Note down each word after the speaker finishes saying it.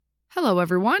Hello,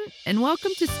 everyone, and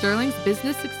welcome to Sterling's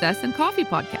Business Success and Coffee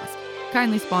Podcast,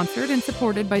 kindly sponsored and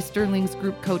supported by Sterling's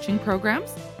group coaching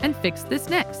programs and Fix This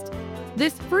Next.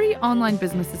 This free online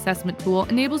business assessment tool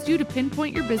enables you to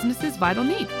pinpoint your business's vital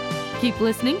need. Keep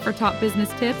listening for top business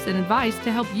tips and advice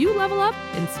to help you level up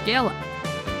and scale up.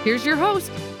 Here's your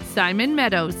host, Simon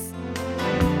Meadows.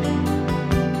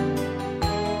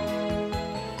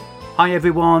 Hi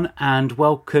everyone, and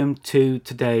welcome to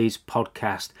today's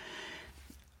podcast.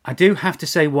 I do have to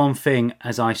say one thing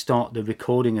as I start the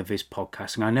recording of this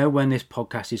podcast, and I know when this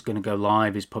podcast is going to go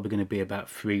live is probably going to be about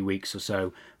 3 weeks or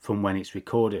so from when it's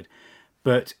recorded.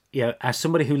 But as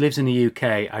somebody who lives in the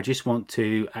UK, I just want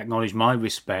to acknowledge my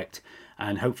respect,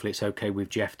 and hopefully it's okay with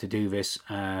Jeff to do this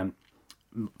for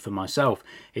myself,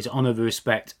 is honour the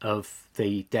respect of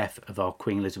the death of our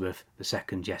Queen Elizabeth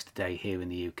II yesterday here in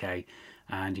the UK.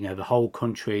 And the whole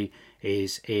country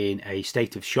is in a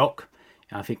state of shock.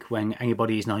 I think when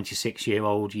anybody is 96 years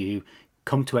old, you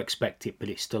come to expect it, but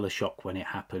it's still a shock when it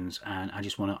happens. And I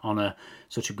just want to honour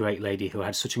such a great lady who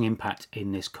had such an impact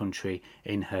in this country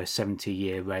in her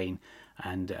 70-year reign,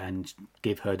 and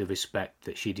give her the respect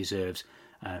that she deserves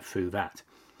through that.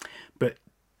 But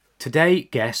today,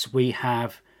 guests, we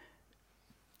have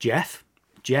Jeff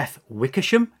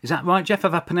Wickersham. Is that right, Jeff?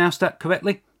 Have I pronounced that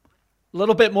correctly? A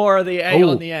little bit more of the A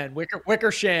on the end.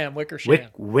 Wickersham.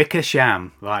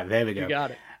 Wickersham. Right, there we go. You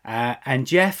got it. And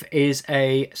Jeff is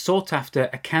a sought-after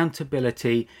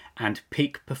accountability and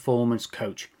peak performance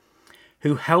coach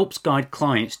who helps guide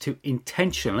clients to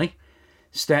intentionally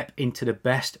step into the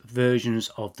best versions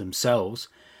of themselves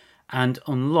and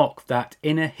unlock that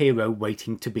inner hero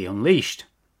waiting to be unleashed.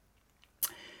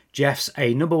 Jeff's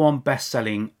a #1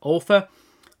 best-selling author,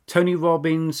 Tony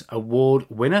Robbins Award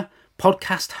winner,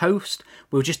 podcast host.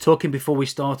 We were just talking before we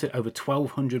started, over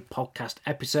 1,200 podcast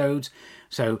episodes.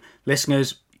 So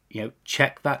listeners,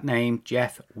 check that name,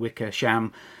 Jeff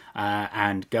Wickersham,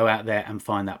 and go out there and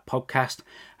find that podcast.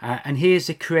 And he is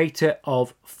the creator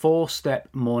of 4-Step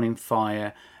Morning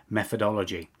Fire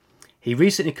methodology. He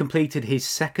recently completed his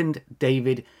second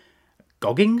David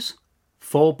Goggins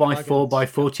 4x4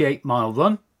 x 48 mile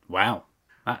run. Wow,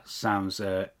 that sounds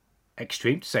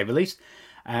extreme to say the least.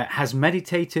 Has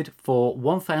meditated for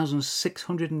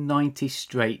 1,690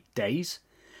 straight days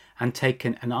and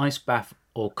taken an ice bath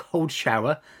or cold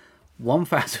shower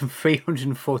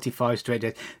 1,345 straight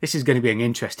days. This is going to be an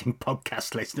interesting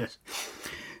podcast, listeners.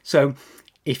 So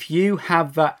if you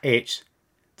have that itch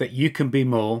that you can be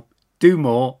more, do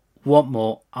more, want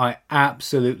more, I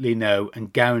absolutely know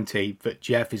and guarantee that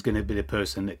Jeff is going to be the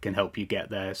person that can help you get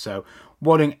there. So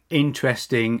what an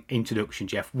interesting introduction,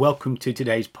 Jeff. Welcome to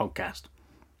today's podcast.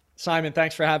 Simon,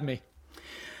 thanks for having me.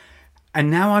 And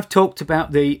now I've talked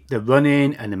about the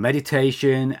running and the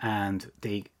meditation and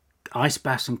the ice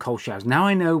baths and cold showers. Now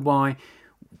I know why,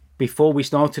 before we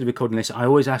started recording this, I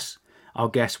always ask our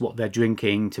guests what they're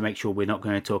drinking to make sure we're not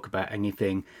going to talk about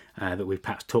anything that we've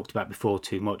perhaps talked about before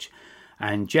too much.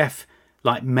 And Jeff,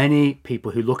 like many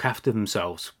people who look after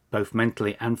themselves, both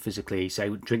mentally and physically, say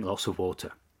drink lots of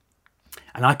water.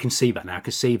 And I can see that now. I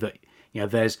can see that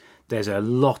there's a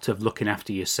lot of looking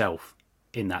after yourself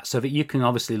in that, so that you can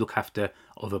obviously look after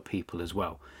other people as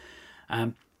well.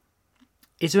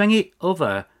 Is there any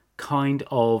other kind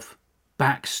of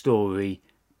backstory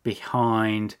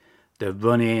behind the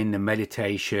running, the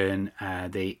meditation,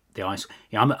 the ice?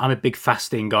 I'm a big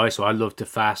fasting guy, so I love to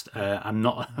fast. I'm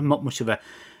not much of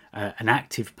an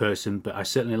active person, but I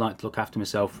certainly like to look after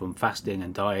myself from fasting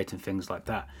and diet and things like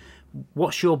that.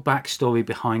 What's your backstory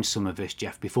behind some of this,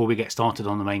 Jeff, before we get started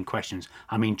on the main questions?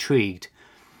 I'm intrigued.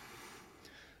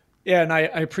 Yeah, and I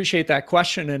appreciate that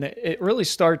question. And it really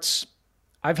starts,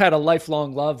 I've had a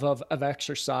lifelong love of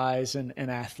exercise and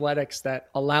athletics that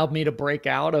allowed me to break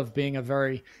out of being a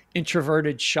very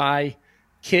introverted, shy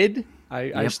kid.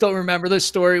 I still remember this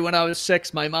story when I was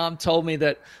 6. My mom told me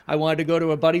that I wanted to go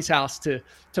to a buddy's house to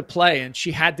play, and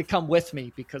she had to come with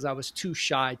me because I was too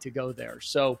shy to go there.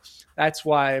 So that's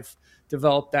why I've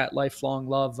developed that lifelong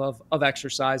love of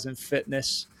exercise and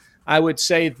fitness. I would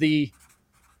say the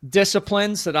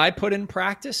disciplines that I put in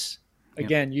practice,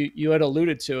 again, you had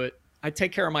alluded to it. I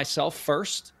take care of myself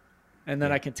first, and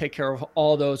then I can take care of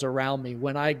all those around me.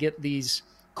 When I get these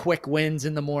quick wins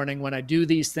in the morning, when I do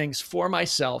these things for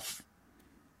myself,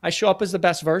 I show up as the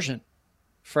best version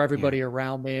for everybody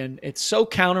around me. And it's so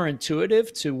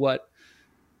counterintuitive to what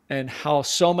and how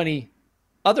so many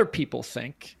other people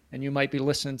think. And you might be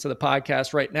listening to the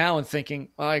podcast right now and thinking,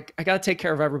 I got to take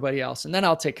care of everybody else, and then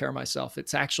I'll take care of myself.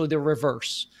 It's actually the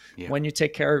reverse. Yeah. When you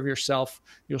take care of yourself,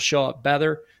 you'll show up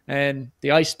better. And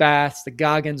the ice baths, the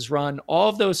Goggins run, all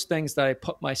of those things that I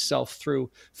put myself through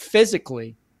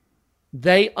physically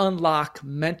they unlock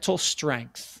mental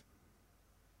strength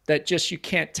that just you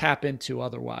can't tap into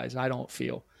otherwise, I don't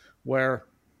feel. Where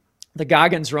the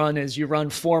Goggins run is you run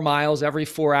 4 miles every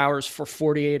 4 hours for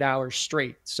 48 hours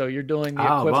straight. So you're doing the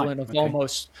equivalent of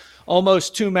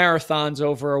almost 2 marathons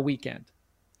over a weekend.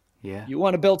 Yeah. You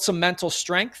want to build some mental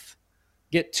strength,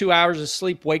 get 2 hours of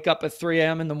sleep, wake up at 3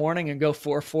 a.m. in the morning and go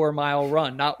for a 4-mile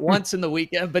run. Not once in the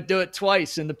weekend, but do it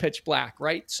twice in the pitch black,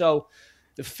 right? So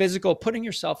the physical, putting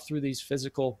yourself through these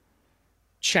physical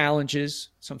challenges,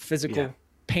 some physical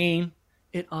pain,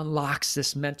 it unlocks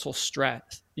this mental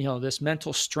stress, this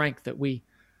mental strength that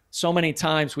so many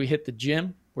times we hit the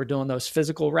gym, we're doing those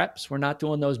physical reps, we're not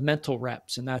doing those mental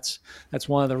reps. And that's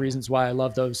one of the reasons why I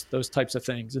love those types of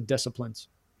things and disciplines.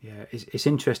 Yeah, it's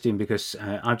interesting because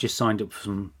I've just signed up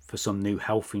for some new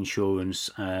health insurance,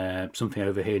 something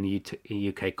over here in the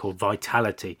UK called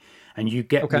Vitality, and you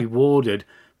get rewarded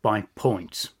by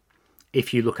points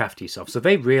if you look after yourself. So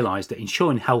they've realised that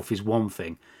ensuring health is one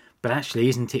thing, but actually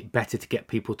isn't it better to get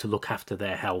people to look after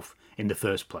their health in the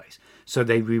first place? So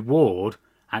they reward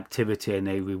activity and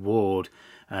they reward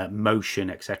motion,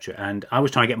 etc. And I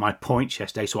was trying to get my points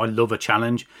yesterday, so I love a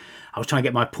challenge. I was trying to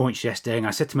get my points yesterday, and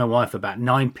I said to my wife about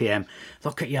 9 p.m,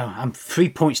 look, I'm 3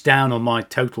 points down on my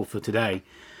total for today.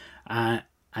 And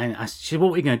I said,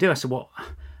 what are you going to do? I said, well,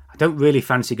 I don't really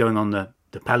fancy going on the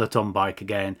Peloton bike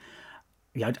again.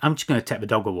 I'm just going to take the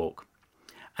dog a walk.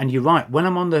 And you're right, when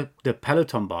I'm on the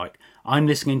Peloton bike, I'm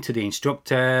listening to the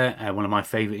instructor. One of my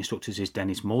favourite instructors is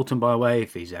Dennis Morton, by the way,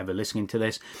 if he's ever listening to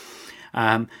this.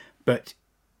 But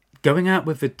going out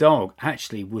with the dog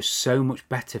actually was so much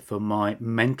better for my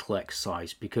mental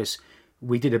exercise because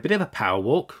we did a bit of a power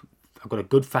walk. I've got a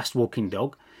good fast walking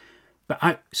dog.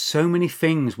 But so many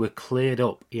things were cleared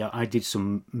up. I did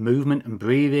some movement and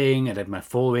breathing. I did my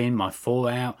 4 in, my 4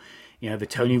 out. The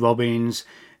Tony Robbins,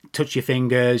 touch your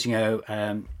fingers,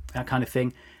 that kind of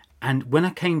thing. And when I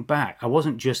came back, I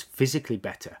wasn't just physically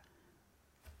better.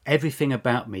 Everything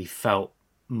about me felt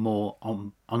more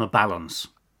on a balance,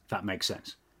 if that makes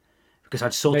sense. Because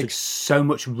I'd sorted so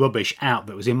much rubbish out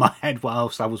that was in my head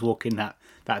whilst I was walking that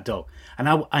dog. And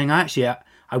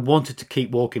I wanted to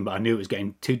keep walking, but I knew it was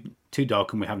getting too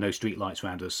dark and we have no street lights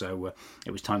around us, so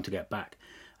it was time to get back.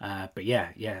 But yeah,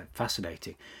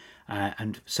 fascinating.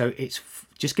 And so it's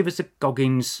just give us the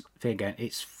Goggins thing again.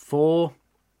 It's 4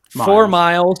 miles. 4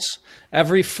 miles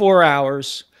every 4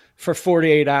 hours for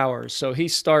 48 hours. So he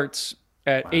starts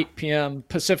at 8 p.m.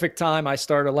 Pacific time. I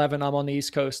start 11. I'm on the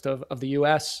East Coast of the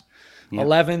U.S.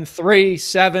 11, 3,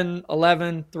 7,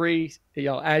 11, 3,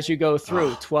 as you go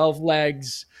through 12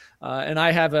 legs. And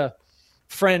I have a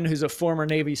friend who's a former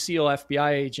Navy SEAL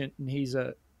FBI agent, and he's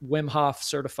a Wim Hof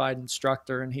certified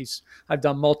instructor. And I've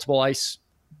done multiple ice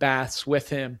baths with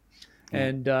him.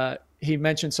 And he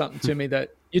mentioned something to me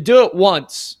that you do it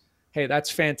once. Hey, that's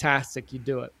fantastic. You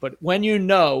do it. But when you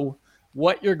know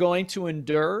what you're going to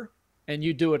endure and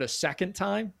you do it a second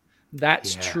time,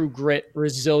 that's true grit,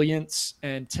 resilience,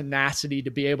 and tenacity to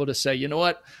be able to say, you know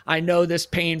what? I know this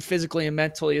pain physically and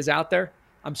mentally is out there.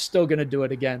 I'm still going to do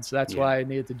it again. So that's why I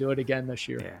needed to do it again this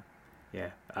year. Yeah.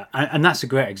 And that's a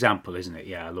great example, isn't it?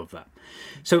 Yeah, I love that.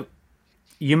 So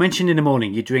you mentioned in the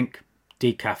morning you drink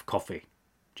decaf coffee,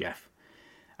 Jeff.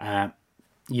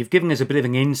 You've given us a bit of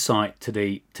an insight to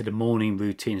the morning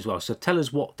routine as well. So tell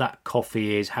us what that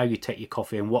coffee is, how you take your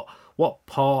coffee, and what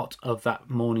part of that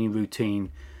morning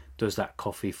routine does that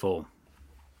coffee form?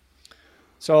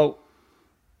 So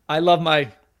I love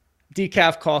my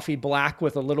decaf coffee black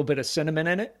with a little bit of cinnamon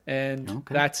in it. And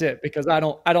that's it, because I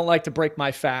don't like to break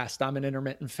my fast. I'm an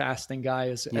intermittent fasting guy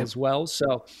as well.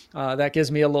 So that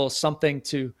gives me a little something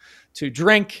to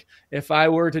drink. If I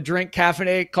were to drink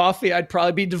caffeinated coffee, I'd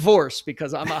probably be divorced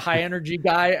because I'm a high energy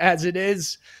guy as it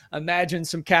is. Imagine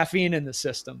some caffeine in the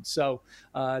system. So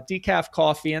decaf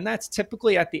coffee, and that's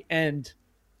typically at the end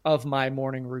of my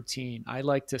morning routine. I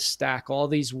like to stack all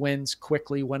these wins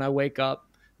quickly when I wake up.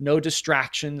 No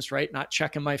distractions, right? Not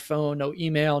checking my phone, no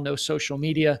email, no social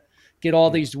media. Get all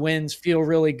these wins, feel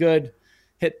really good.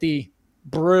 Hit the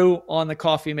brew on the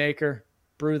coffee maker,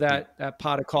 brew that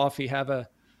pot of coffee, have a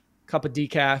cup of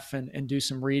decaf and do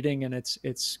some reading. And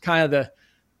it's kind of the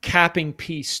capping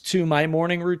piece to my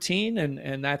morning routine.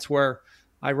 And that's where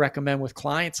I recommend with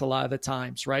clients a lot of the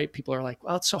times, right? People are like,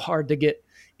 well, it's so hard to get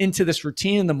into this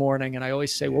routine in the morning. And I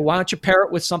always say, well, why don't you pair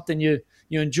it with something you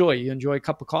enjoy? You enjoy a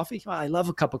cup of coffee? Oh, I love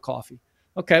a cup of coffee.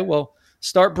 Okay, well,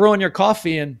 start brewing your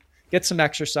coffee and get some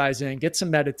exercise in, get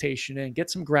some meditation in, get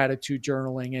some gratitude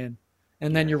journaling in.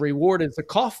 And then your reward is the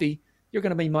coffee. You're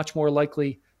going to be much more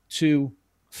likely to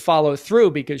follow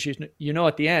through because you know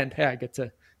at the end, hey, I get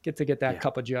to get that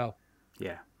cup of Joe.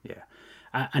 Yeah.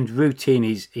 And routine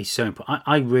is so important.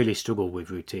 I really struggle with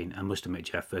routine, I must admit,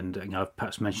 Jeff. And I've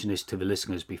perhaps mentioned this to the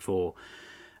listeners before.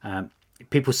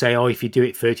 People say, "Oh, if you do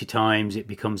it 30 times, it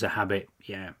becomes a habit."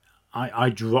 Yeah, I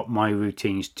drop my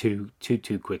routines too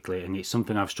quickly, and it's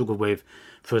something I've struggled with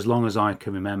for as long as I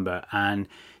can remember. And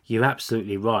you're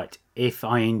absolutely right. If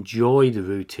I enjoy the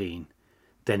routine,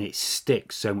 then it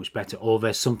sticks so much better. Or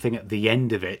there's something at the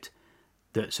end of it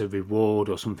that's a reward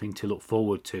or something to look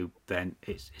forward to, then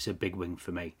it's a big win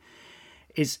for me.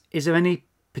 Is there any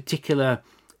particular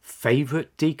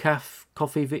favourite decaf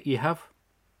coffee that you have?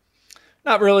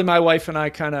 Not really. My wife and I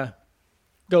kind of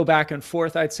go back and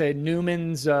forth. I'd say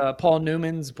Newman's, Paul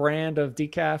Newman's brand of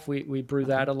decaf. We brew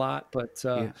that a lot, but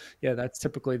yeah, that's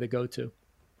typically the go-to.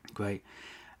 Great.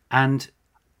 And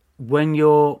when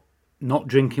you're not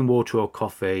drinking water or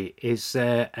coffee, is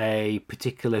there a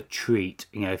particular treat?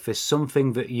 If there's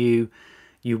something that you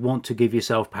want to give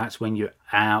yourself, perhaps when you're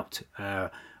out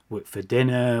for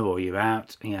dinner, or you're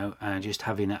out, and just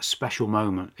having that special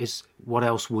moment, what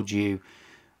else would you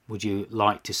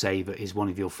like to say that is one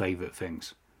of your favorite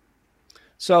things?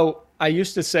 So I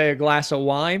used to say a glass of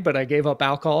wine, but I gave up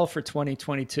alcohol for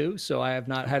 2022. So I have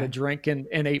not had a drink in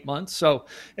 8 months. So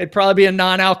it'd probably be a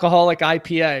non-alcoholic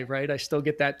IPA, right? I still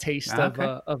get that taste of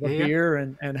a beer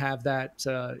and have that,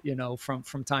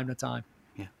 from time to time.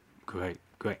 Yeah, great.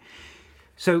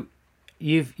 So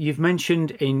you've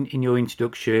mentioned in your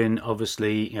introduction,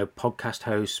 obviously, podcast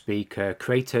host, speaker,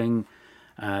 creating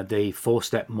the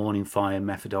 4-step morning fire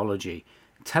methodology.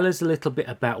 Tell us a little bit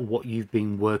about what you've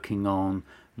been working on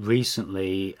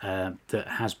recently that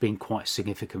has been quite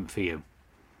significant for you.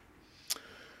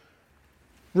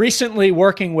 Recently,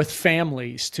 working with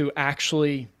families to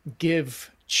actually give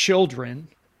children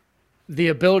the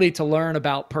ability to learn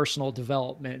about personal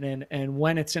development. And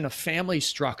when it's in a family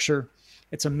structure,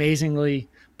 it's amazingly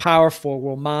powerful,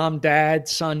 where mom, dad,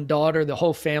 son, daughter, the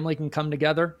whole family can come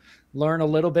together, learn a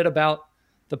little bit about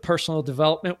the personal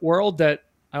development world that,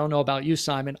 I don't know about you,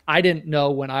 Simon, I didn't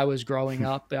know when I was growing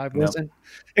up. I wasn't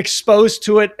exposed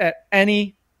to it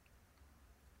in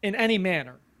any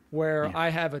manner. Where I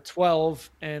have a 12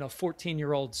 and a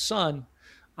 14-year-old son,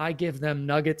 I give them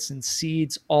nuggets and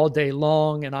seeds all day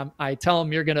long. And I tell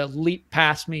them, you're going to leap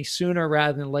past me sooner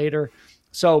rather than later.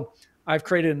 So I've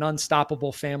created an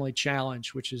Unstoppable Family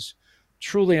Challenge, which is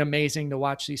truly amazing to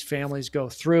watch these families go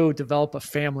through, develop a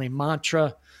family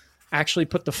mantra, actually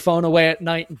put the phone away at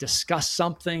night and discuss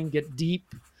something, get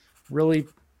deep, really,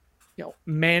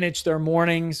 manage their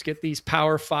mornings, get these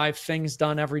Power 5 things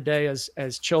done every day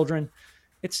as children.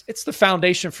 It's the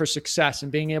foundation for success,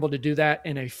 and being able to do that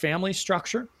in a family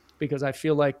structure, because I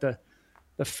feel like the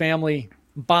family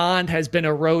bond has been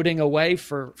eroding away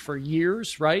for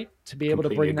years, right? To be able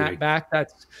to bring that back,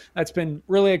 that's been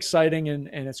really exciting, and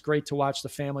it's great to watch the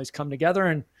families come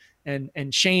together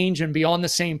and change and be on the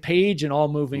same page and all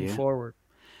moving forward.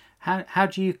 How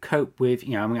do you cope with,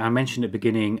 I mentioned at the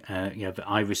beginning, that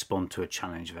I respond to a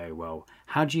challenge very well.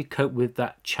 How do you cope with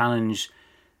that challenge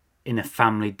in a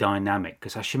family dynamic?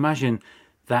 Because I should imagine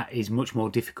that is much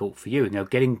more difficult for you.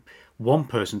 Getting one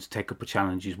person to take up a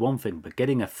challenge is one thing, but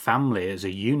getting a family as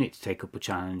a unit to take up a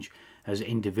challenge, as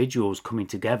individuals coming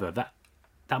together,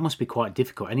 that must be quite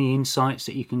difficult. Any insights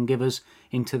that you can give us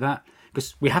into that?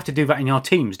 Because we have to do that in our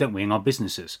teams, don't we, in our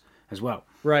businesses as well?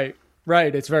 Right.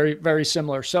 It's very, very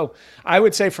similar. So I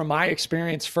would say, from my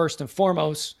experience, first and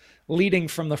foremost, leading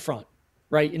from the front,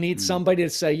 right? You need somebody to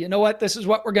say, you know what, this is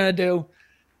what we're going to do.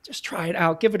 Just try it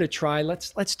out. Give it a try.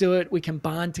 Let's do it. We can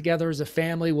bond together as a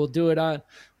family. We'll do it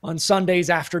on Sundays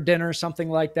after dinner, something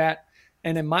like that.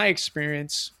 And in my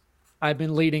experience, I've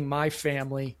been leading my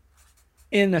family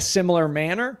in a similar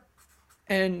manner.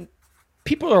 And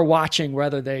people are watching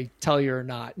whether they tell you or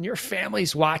not. And your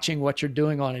family's watching what you're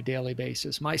doing on a daily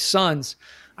basis. My sons,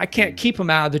 I can't keep them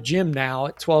out of the gym now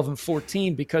at 12 and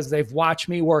 14 because they've watched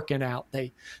me working out.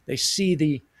 They see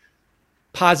the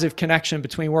positive connection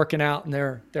between working out and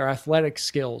their athletic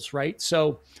skills, right?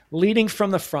 So leading from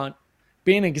the front,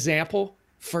 being an example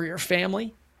for your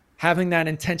family, having that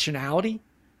intentionality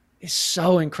is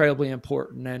so incredibly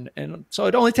important. And so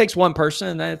it only takes one person,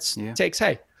 and then takes,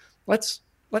 hey, let's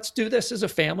do this as a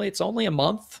family. It's only a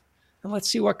month, and let's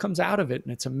see what comes out of it.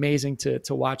 And it's amazing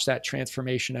to watch that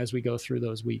transformation as we go through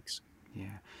those weeks.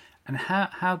 Yeah. And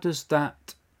how does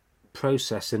that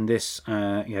process in this,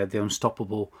 the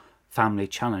Unstoppable Family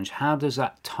Challenge, how does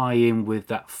that tie in with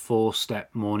that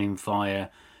 4-step morning fire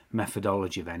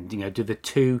methodology then? Do the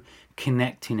two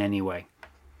connect in any way?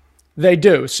 They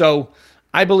do. So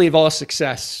I believe all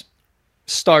success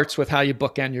starts with how you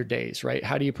bookend your days, right?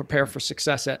 How do you prepare for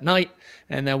success at night?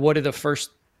 And then what are the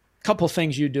first couple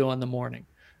things you do in the morning?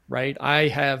 right? I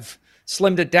have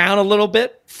slimmed it down a little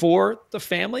bit for the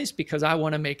families because I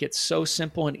want to make it so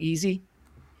simple and easy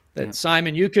that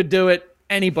Simon, you could do it.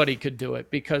 Anybody could do it,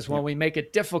 because when we make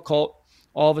it difficult,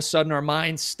 all of a sudden our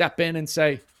minds step in and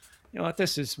say, you know what,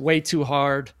 this is way too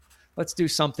hard. Let's do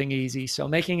something easy. So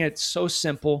making it so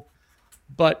simple,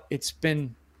 but it's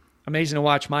been amazing to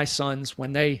watch my sons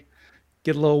when they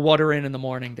get a little water in the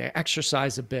morning, they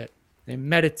exercise a bit, they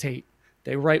meditate,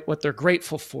 they write what they're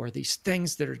grateful for, these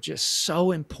things that are just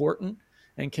so important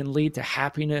and can lead to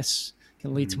happiness,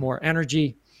 can lead to more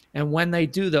energy. And when they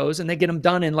do those and they get them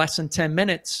done in less than 10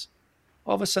 minutes,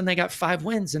 all of a sudden they got 5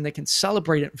 wins and they can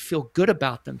celebrate it and feel good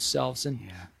about themselves. And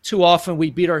too often we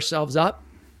beat ourselves up.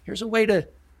 Here's a way to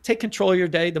take control of your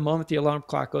day the moment the alarm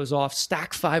clock goes off,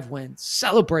 stack 5 wins,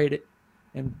 celebrate it,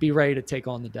 and be ready to take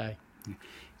on the day.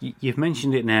 You've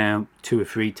mentioned it now 2 or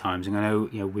 3 times, and I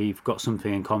know we've got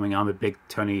something in common. I'm a big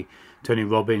Tony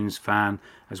Robbins fan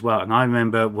as well, and I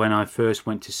remember when I first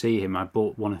went to see him, I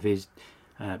bought one of his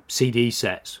CD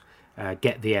sets,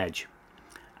 Get the Edge,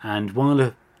 and one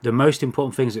of the most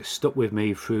important things that stuck with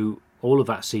me through all of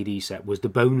that CD set was the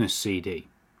bonus CD,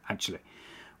 actually,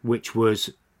 which was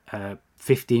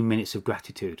 15 minutes of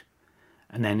gratitude,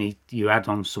 and then you add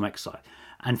on some exercise.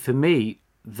 And for me,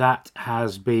 that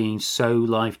has been so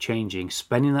life-changing,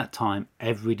 spending that time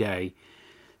every day,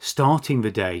 starting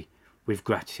the day with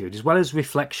gratitude, as well as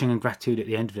reflection and gratitude at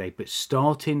the end of the day, but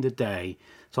starting the day,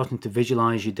 starting to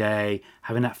visualize your day,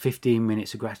 having that 15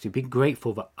 minutes of gratitude, being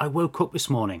grateful that I woke up this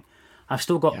morning. I've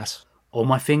still got all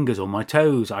my fingers, all my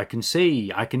toes, I can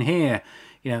see, I can hear.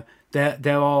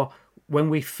 There are, when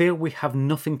we feel we have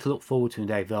nothing to look forward to in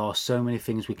the day, there are so many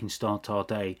things we can start our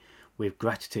day with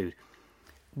gratitude.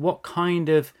 What kind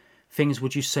of things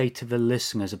would you say to the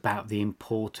listeners about the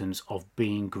importance of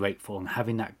being grateful and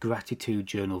having that gratitude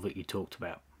journal that you talked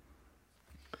about?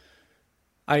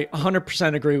 I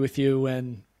 100% agree with you.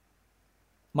 And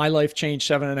my life changed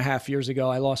 7.5 years ago.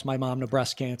 I lost my mom to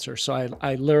breast cancer. So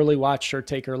I literally watched her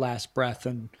take her last breath.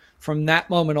 And from that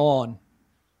moment on,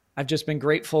 I've just been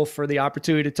grateful for the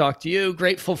opportunity to talk to you,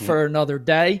 grateful for another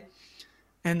day.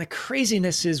 And the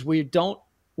craziness is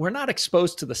we're not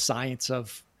exposed to the science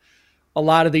of a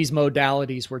lot of these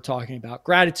modalities we're talking about.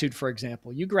 Gratitude, for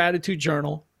example, you gratitude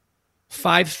journal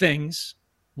 5 things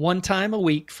 1 time a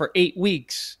week for 8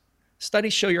 weeks.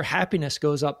 Studies show your happiness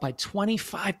goes up by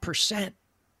 25%.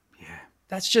 Yeah.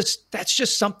 That's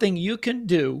just something you can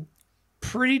do,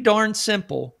 pretty darn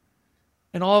simple.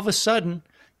 And all of a sudden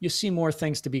you see more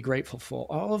things to be grateful for.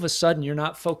 All of a sudden you're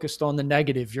not focused on the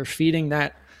negative. You're feeding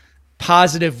that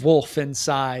positive wolf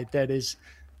inside that is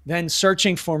then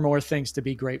searching for more things to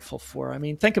be grateful for. I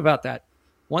mean, think about that.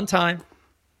 1 time,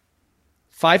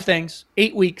 5 things,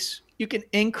 8 weeks, you can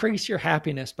increase your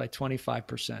happiness by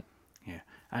 25%. Yeah.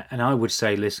 And I would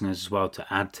say, listeners, as well, to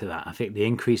add to that, I think the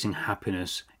increasing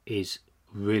happiness is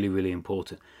really, really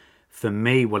important. For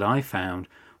me, what I found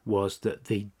was that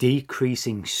the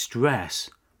decreasing stress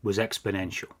was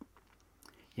exponential.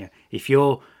 Yeah. If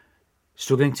you're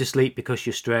struggling to sleep because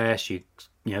you're stressed,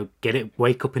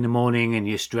 wake up in the morning and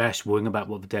you're stressed, worrying about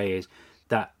what the day is,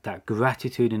 that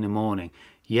gratitude in the morning,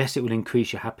 yes, it will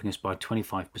increase your happiness by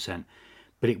 25%,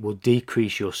 but it will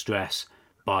decrease your stress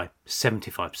by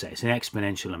 75%. It's an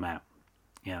exponential amount.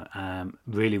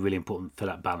 Really, really important for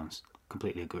that balance.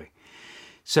 Completely agree.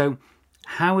 So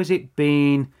how has it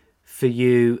been for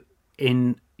you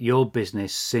in your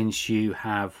business since you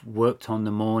have worked on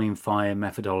the Morning Fire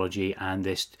methodology and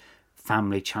this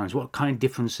family challenge? What kind of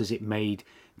difference has it made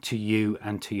to you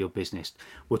and to your business?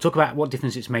 We'll talk about what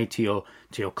difference it's made to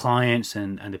your clients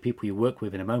and the people you work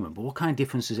with in a moment, but what kind of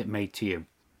difference has it made to you?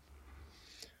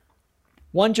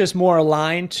 One, just more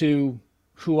aligned to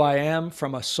who I am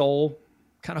from a soul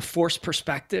kind of force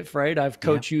perspective, right? I've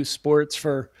coached youth sports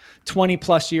for 20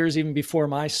 plus years, even before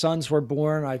my sons were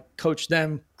born. I coached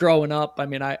them growing up. I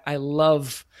mean, I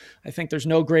think there's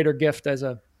no greater gift as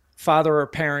a father or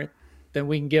parent than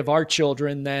we can give our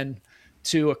children than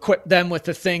to equip them with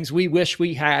the things we wish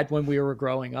we had when we were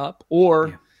growing up,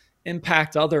 or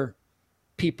impact other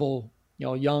people,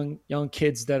 young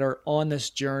kids that are on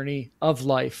this journey of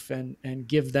life and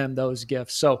give them those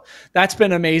gifts. So that's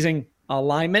been amazing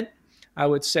alignment. I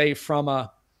would say from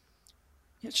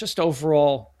it's just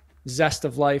overall zest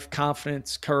of life,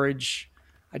 confidence, courage.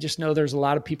 I just know there's a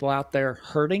lot of people out there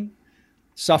hurting,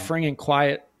 suffering in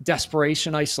quiet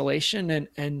desperation, isolation,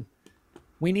 and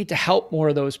we need to help more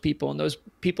of those people. And those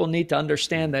people need to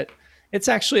understand that it's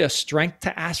actually a strength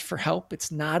to ask for help.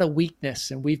 It's not a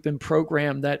weakness. And we've been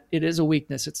programmed that it is a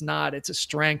weakness. It's not, it's a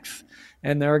strength.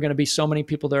 And there are going to be so many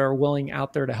people that are willing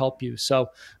out there to help you. So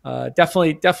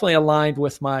definitely aligned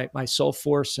with my soul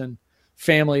force, and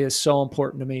family is so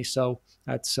important to me. So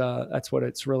that's what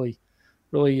it's really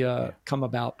come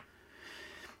about.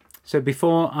 So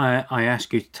before I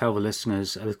ask you to tell the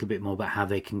listeners a little bit more about how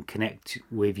they can connect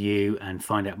with you and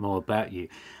find out more about you,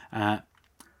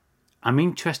 I'm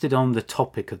interested on the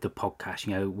topic of the podcast.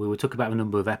 You know, we were talking about a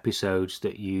number of episodes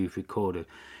that you've recorded.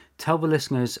 Tell the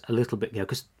listeners a little bit,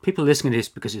 because people are listening to this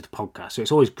because it's a podcast, so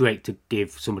it's always great to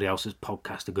give somebody else's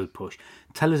podcast a good push.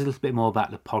 Tell us a little bit more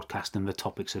about the podcast and the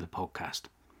topics of the podcast.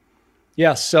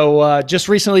 Yeah, so just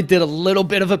recently did a little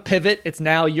bit of a pivot. It's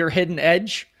now Your Hidden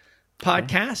Edge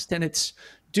podcast, and it's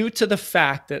due to the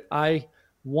fact that I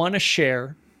want to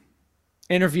share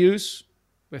interviews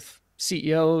with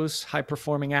CEOs,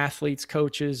 high-performing athletes,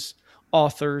 coaches,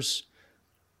 authors,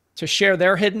 to share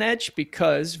their hidden edge,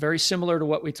 because very similar to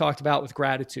what we talked about with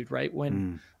gratitude, right?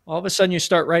 When all of a sudden you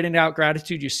start writing out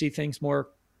gratitude, you see things more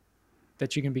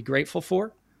that you can be grateful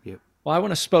for. Yep. Well, I want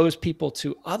to expose people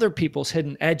to other people's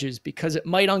hidden edges, because it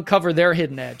might uncover their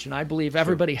hidden edge. And I believe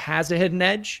everybody has a hidden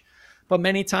edge, but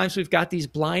many times we've got these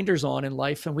blinders on in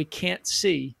life and we can't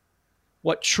see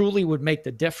what truly would make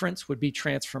the difference, would be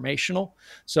transformational.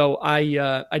 So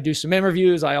I do some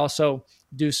interviews. I also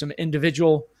do some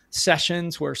individual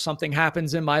sessions where something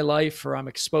happens in my life or I'm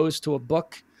exposed to a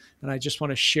book, and I just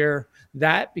want to share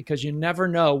that, because you never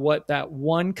know what that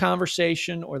one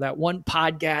conversation or that one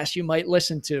podcast you might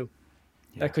listen to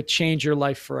that could change your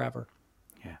life forever.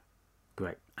 Yeah,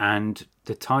 great. And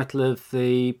the title of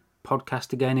the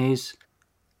podcast again is?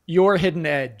 Your Hidden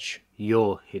Edge.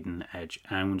 Your Hidden Edge.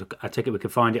 And I take it we can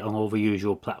find it on all the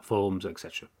usual platforms,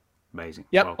 etc. Amazing.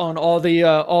 Yep, well, on all the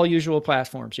all usual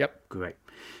platforms. Yep. Great.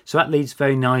 So that leads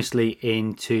very nicely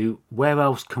into where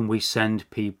else can we send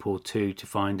people to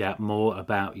find out more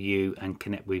about you and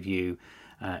connect with you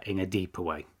in a deeper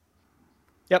way?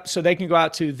 Yep. So they can go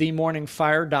out to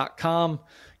themorningfire.com.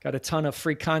 Got a ton of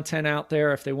free content out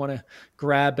there. If they want to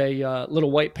grab a little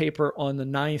white paper on the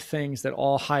 9 things that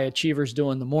all high achievers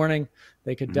do in the morning,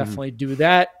 they could definitely do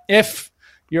that. If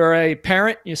you're a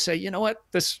parent, you say, you know what,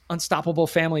 this Unstoppable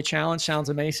Family Challenge sounds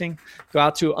amazing. Go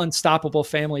out to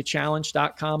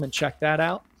unstoppablepamilychallenge.com and check that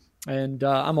out. And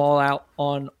I'm all out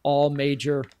on all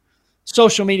major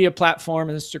social media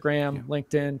platforms, Instagram,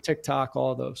 LinkedIn, TikTok,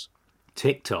 all of those.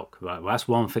 TikTok, right? Well, that's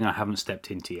one thing I haven't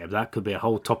stepped into yet. That could be a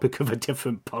whole topic of a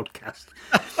different podcast.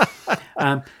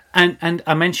 And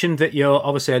I mentioned that you're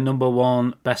obviously a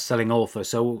 #1 best-selling author.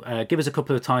 So give us a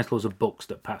couple of titles of books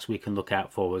that perhaps we can look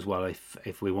out for as well,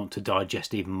 if we want to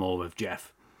digest even more of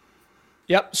Jeff.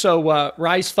 Yep. So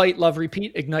Rise, Fight, Love,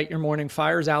 Repeat, Ignite Your Morning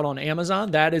Fire is out on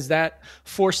Amazon. That is that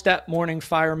 4-step morning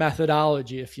fire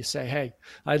methodology. If you say, hey,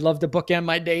 I'd love to bookend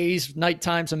my days,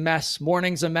 nighttime's a mess,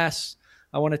 morning's a mess,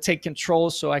 I want to take control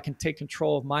so I can take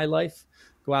control of my life,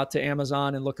 go out to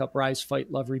Amazon and look up Rise, Fight,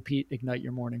 Love, Repeat, Ignite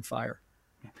Your Morning Fire.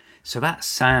 So that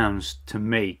sounds to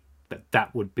me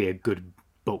that would be a good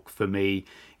book for me.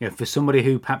 You know, for somebody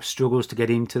who perhaps struggles to get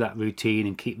into that routine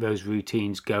and keep those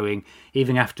routines going,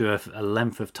 even after a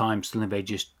length of time, suddenly they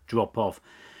just drop off.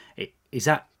 Is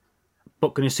that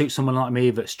book going to suit someone like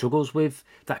me that struggles with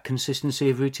that consistency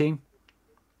of routine?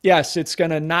 Yes, it's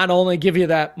going to not only give you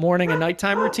that morning and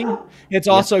nighttime routine, it's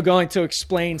also going to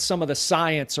explain some of the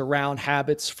science around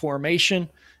habits formation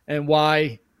and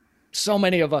why so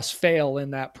many of us fail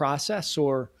in that process,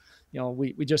 or, you know,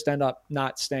 we just end up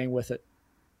not staying with it.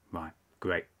 Right.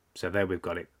 Great. So there we've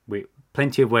got it.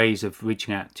 Plenty of ways of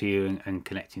reaching out to you and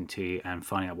connecting to you and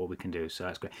finding out what we can do. So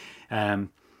that's great.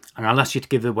 And I'll ask you to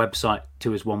give the website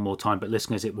to us one more time, but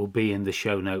listeners, it will be in the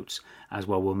show notes as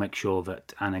well. We'll make sure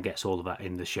that Anna gets all of that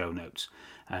in the show notes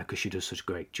because she does such a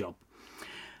great job.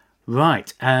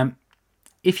 Right.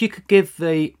 If you could give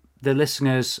the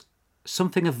listeners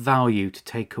something of value to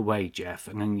take away, Jeff,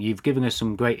 and you've given us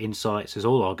some great insights, as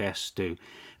all our guests do,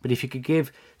 but if you could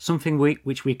give something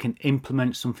which we can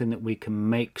implement, something that we can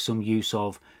make some use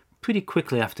of pretty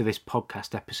quickly after this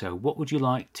podcast episode, what would you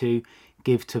like to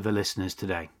give to the listeners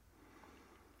today?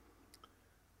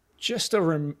 Just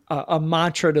a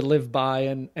mantra to live by,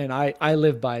 and I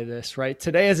live by this, right?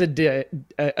 Today is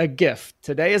a gift.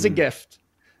 Today is a gift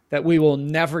that we will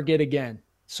never get again.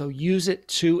 So use it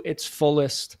to its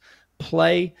fullest.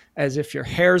 Play as if your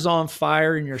hair's on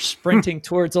fire and you're sprinting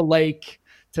towards a lake.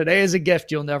 Today is a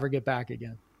gift you'll never get back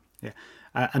again. Yeah.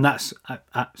 And that's,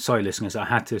 sorry, listeners, I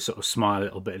had to sort of smile a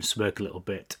little bit and smirk a little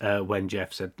bit when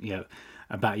Jeff said, you know,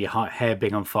 about your hair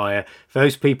being on fire. For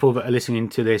those people that are listening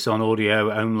to this on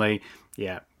audio only,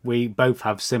 yeah, we both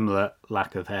have similar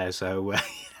lack of hair, so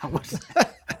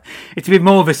it'd be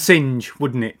more of a singe,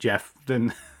 wouldn't it, Jeff,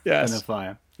 than a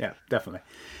fire? Yeah, definitely.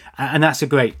 And that's a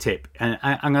great tip. And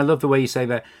I love the way you say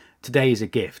that today is a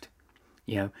gift.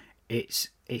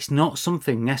 It's not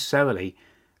something necessarily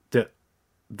that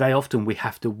very often we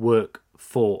have to work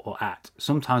for or at.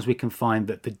 Sometimes we can find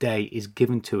that the day is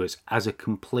given to us as a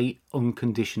complete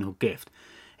unconditional gift.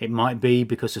 It might be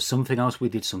because of something else we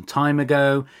did some time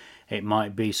ago. It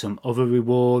might be some other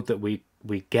reward that we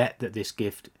get that this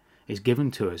gift is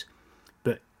given to us.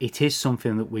 But it is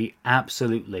something that we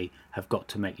absolutely have got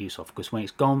to make use of, because when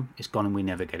it's gone and we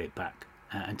never get it back.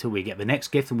 Until we get the next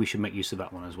gift, and we should make use of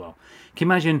that one as well. Can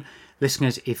you imagine,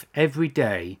 listeners, if every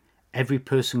day, every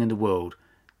person in the world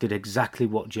did exactly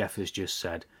what Jeff has just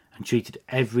said and treated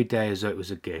every day as though it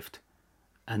was a gift,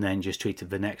 and then just treated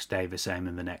the next day the same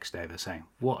and the next day the same?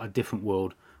 What a different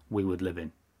world we would live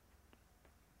in.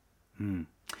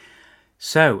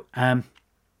 So,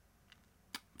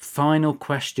 final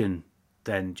question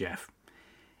then, Jeff.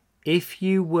 If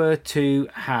you were to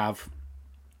have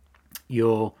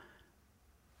your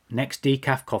next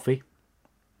decaf coffee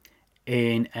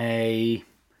in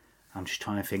I'm just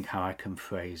trying to think how I can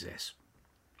phrase this.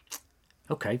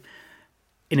 Okay.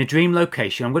 In a dream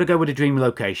location, I'm going to go with a dream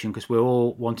location because we're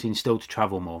all wanting still to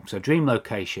travel more. So dream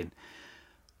location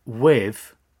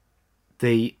with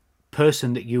the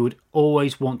person that you would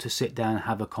always want to sit down and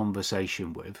have a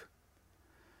conversation with.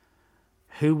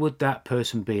 Who would that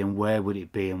person be, and where would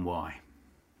it be, and why?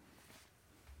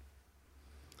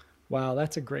 Wow,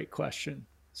 that's a great question.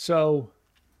 So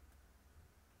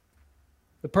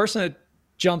the person that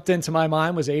jumped into my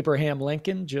mind was Abraham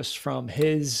Lincoln, just from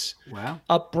his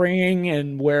upbringing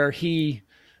and where he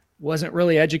wasn't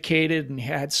really educated and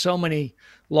had so many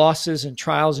losses and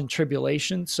trials and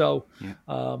tribulations. So,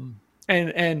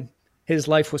 and his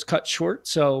life was cut short.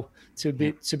 So to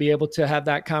be able to have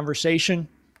that conversation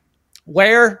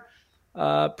where,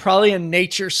 probably in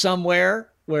nature somewhere,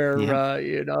 where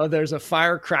there's a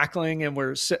fire crackling and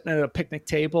we're sitting at a picnic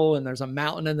table and there's a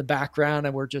mountain in the background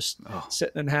and we're just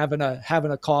sitting and having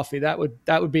a coffee. That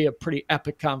would be a pretty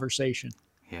epic conversation.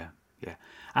 Yeah.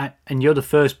 And you're the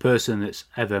first person that's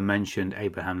ever mentioned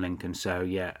Abraham Lincoln, so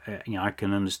I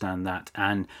can understand that.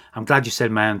 And I'm glad you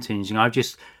said mountains. I've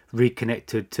just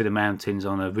reconnected to the mountains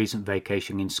on a recent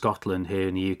vacation in Scotland here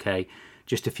in the UK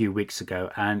just a few weeks ago,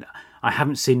 and I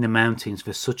haven't seen the mountains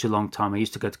for such a long time. I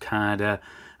used to go to Canada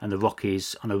and the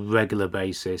Rockies on a regular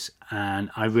basis, and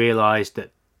I realised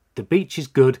that the beach is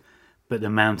good, but the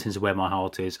mountains are where my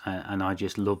heart is, and I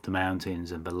just love the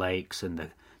mountains and the lakes and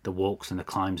the walks and the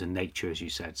climbs and nature, as you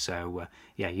said. So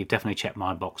you've definitely checked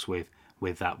my box with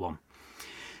that one.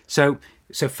 So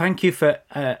thank you for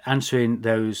answering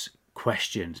those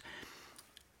questions.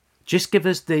 Just give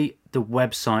us the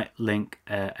website link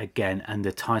again and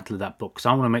the title of that book, because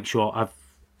I want to make sure I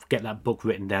get that book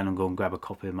written down and go and grab a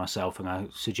copy of myself, and I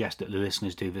suggest that the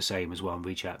listeners do the same as well and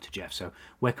reach out to Jeff. So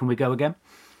where can we go again?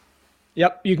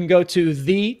 Yep, you can go to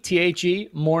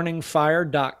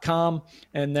morningfire.com,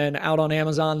 and then out on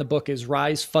Amazon, the book is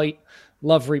Rise, Fight,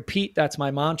 Love, Repeat. That's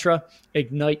my mantra.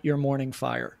 Ignite your morning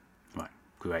fire. Right,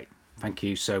 great. Thank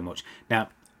you so much. Now,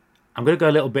 I'm going to go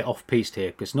a little bit off-piste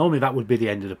here, because normally that would be the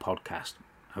end of the podcast,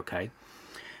 okay?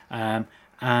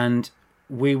 And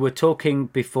we were talking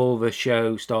before the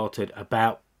show started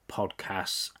about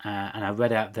podcasts, and I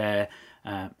read out there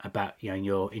about, in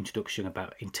your introduction,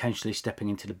 about intentionally stepping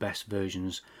into the best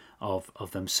versions of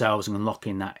themselves and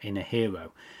unlocking that inner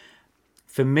hero.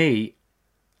 For me,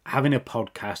 having a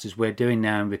podcast, as we're doing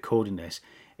now and recording this,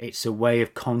 it's a way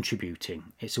of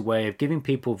contributing. It's a way of giving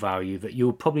people value that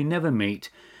you'll probably never meet.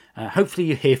 Hopefully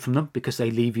you hear from them because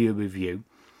they leave you a review.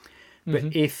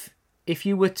 But if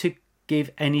you were to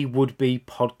give any would-be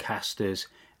podcasters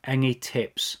any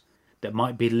tips that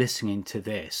might be listening to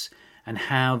this, and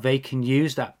how they can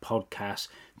use that podcast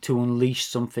to unleash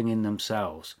something in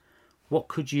themselves, what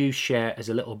could you share as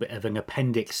a little bit of an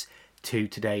appendix to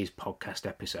today's podcast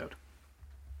episode?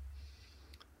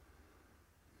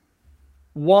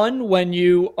 One, when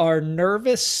you are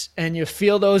nervous and you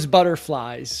feel those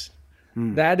butterflies,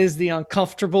 that is the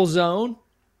uncomfortable zone.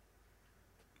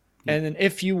 And then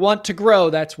if you want to grow,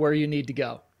 that's where you need to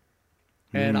go.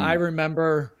 And I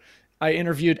remember I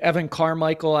interviewed Evan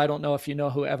Carmichael. I don't know if you know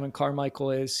who Evan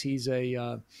Carmichael is. He's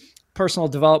a personal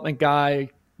development guy,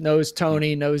 knows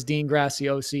Tony, knows Dean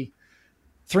Graziosi,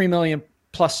 3 million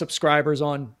plus subscribers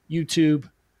on YouTube.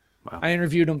 Wow. I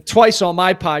interviewed him twice on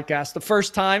my podcast. The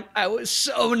first time I was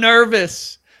so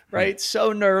nervous, right?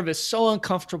 So nervous, so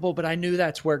uncomfortable, but I knew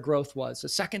that's where growth was. The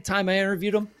second time I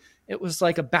interviewed him, it was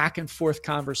like a back and forth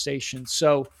conversation.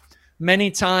 So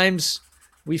Many times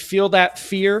we feel that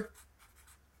fear.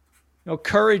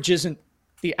 Courage isn't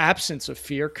the absence of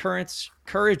fear.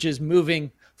 Courage is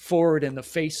moving forward in the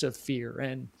face of fear.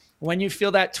 And when you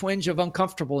feel that twinge of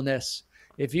uncomfortableness,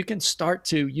 if you can start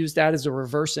to use that as a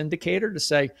reverse indicator to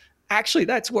say, actually,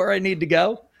 that's where I need to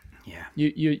go,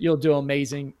 you'll do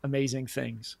amazing, amazing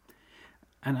things.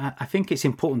 And I think it's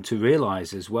important to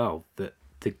realize as well that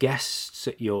the guests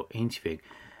that you're interviewing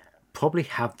probably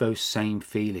have those same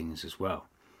feelings as well.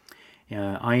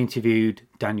 I interviewed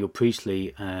Daniel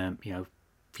Priestley, a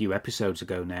few episodes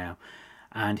ago now,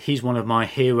 and he's one of my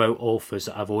hero authors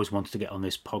that I've always wanted to get on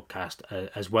this podcast,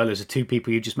 as well as the two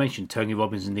people you just mentioned, Tony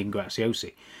Robbins and Dean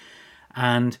Graziosi.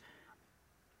 And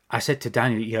I said to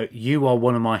Daniel, you are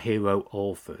one of my hero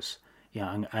authors.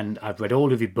 And I've read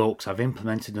all of your books. I've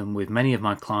implemented them with many of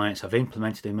my clients. I've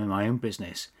implemented them in my own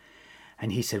business.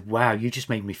 And he said, wow, you just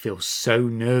made me feel so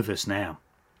nervous now.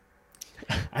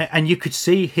 And you could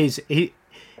see his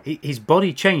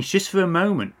body change just for a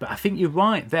moment. But I think you're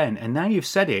right then. And now you've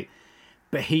said it.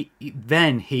 But it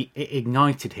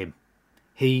ignited him.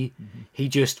 He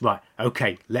just, right,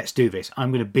 okay, let's do this.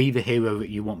 I'm going to be the hero that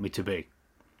you want me to be.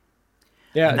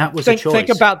 Yeah, and that was a choice. Think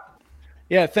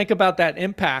about that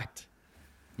impact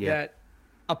that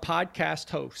a podcast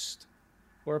host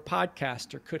or a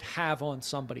podcaster could have on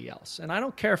somebody else. And I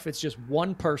don't care if it's just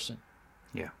one person.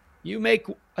 Yeah. You make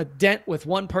a dent with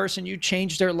one person, you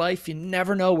change their life, you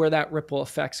never know where that ripple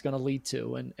effect's going to lead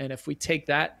to. And if we take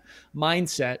that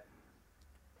mindset,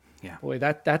 boy,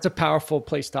 that's a powerful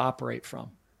place to operate from.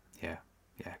 Yeah,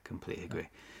 completely agree.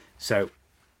 So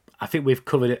I think we've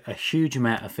covered a huge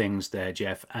amount of things there,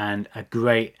 Jeff, and a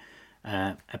great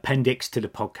appendix to the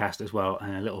podcast as well,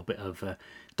 and a little bit of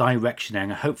direction there.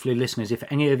 And hopefully, listeners, if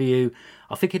any of you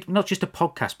are thinking not just a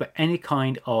podcast, but any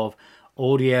kind of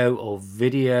audio or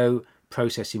video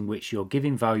process in which you're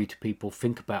giving value to people,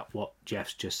 think about what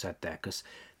Jeff's just said there, because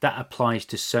that applies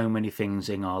to so many things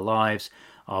in our lives.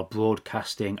 Our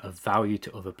broadcasting of value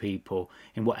to other people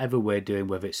in whatever we're doing,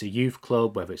 whether it's a youth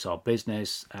club, whether it's our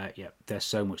business. There's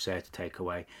so much there to take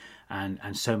away,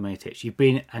 and so many tips. You've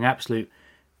been an absolute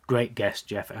great guest,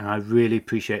 Jeff, and I really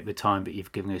appreciate the time that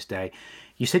you've given us today.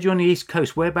 You said you're on the East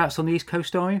Coast. Whereabouts on the East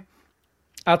Coast are you?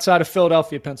 Outside of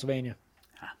Philadelphia, Pennsylvania.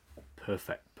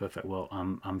 Perfect. Well,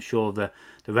 I'm sure the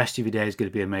rest of your day is going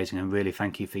to be amazing, and really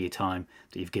thank you for your time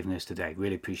that you've given us today.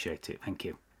 Really appreciate it. Thank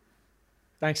you.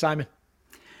 Thanks, Simon.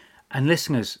 And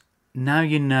listeners, now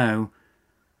you know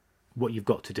what you've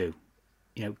got to do.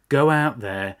 Go out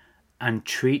there and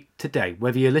treat today.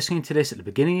 Whether you're listening to this at the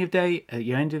beginning of the day, at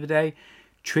the end of the day,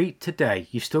 treat today.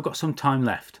 You've still got some time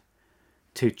left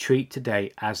to treat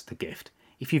today as the gift.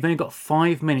 If you've only got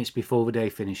 5 minutes before the day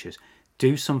finishes,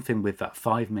 do something with that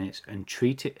 5 minutes and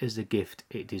treat it as the gift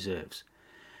it deserves.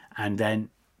 And then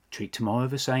treat tomorrow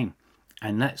the same.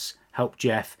 And let's help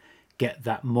Jeff get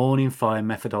that morning fire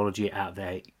methodology out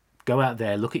there. Go out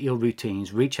there, look at your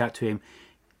routines, reach out to him,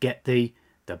 get the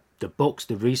books,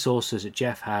 the resources that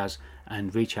Jeff has,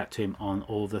 and reach out to him on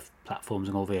all the platforms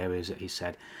and all the areas that he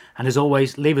said. And as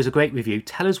always, leave us a great review.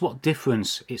 Tell us what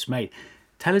difference it's made.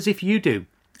 Tell us if you do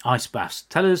ice baths.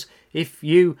 Tell us if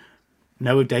you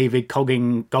know David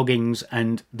Goggins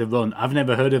and the run. I've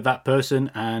never heard of that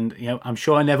person, and I'm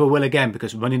sure I never will again,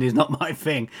 because running is not my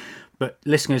thing. But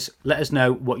listeners, let us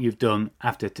know what you've done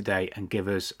after today and give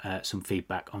us some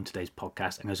feedback on today's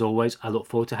podcast. And as always, I look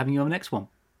forward to having you on the next one.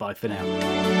 Bye for now.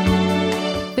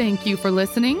 Thank you for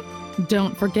listening.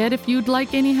 Don't forget, if you'd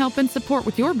like any help and support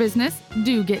with your business,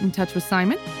 do get in touch with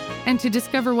Simon. And to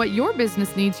discover what your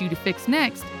business needs you to fix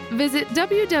next, visit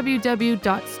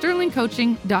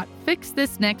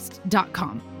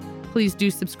www.sterlingcoaching.fixthisnext.com. Please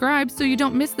do subscribe so you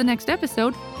don't miss the next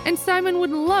episode. And Simon would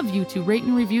love you to rate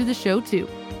and review the show too.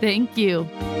 Thank you.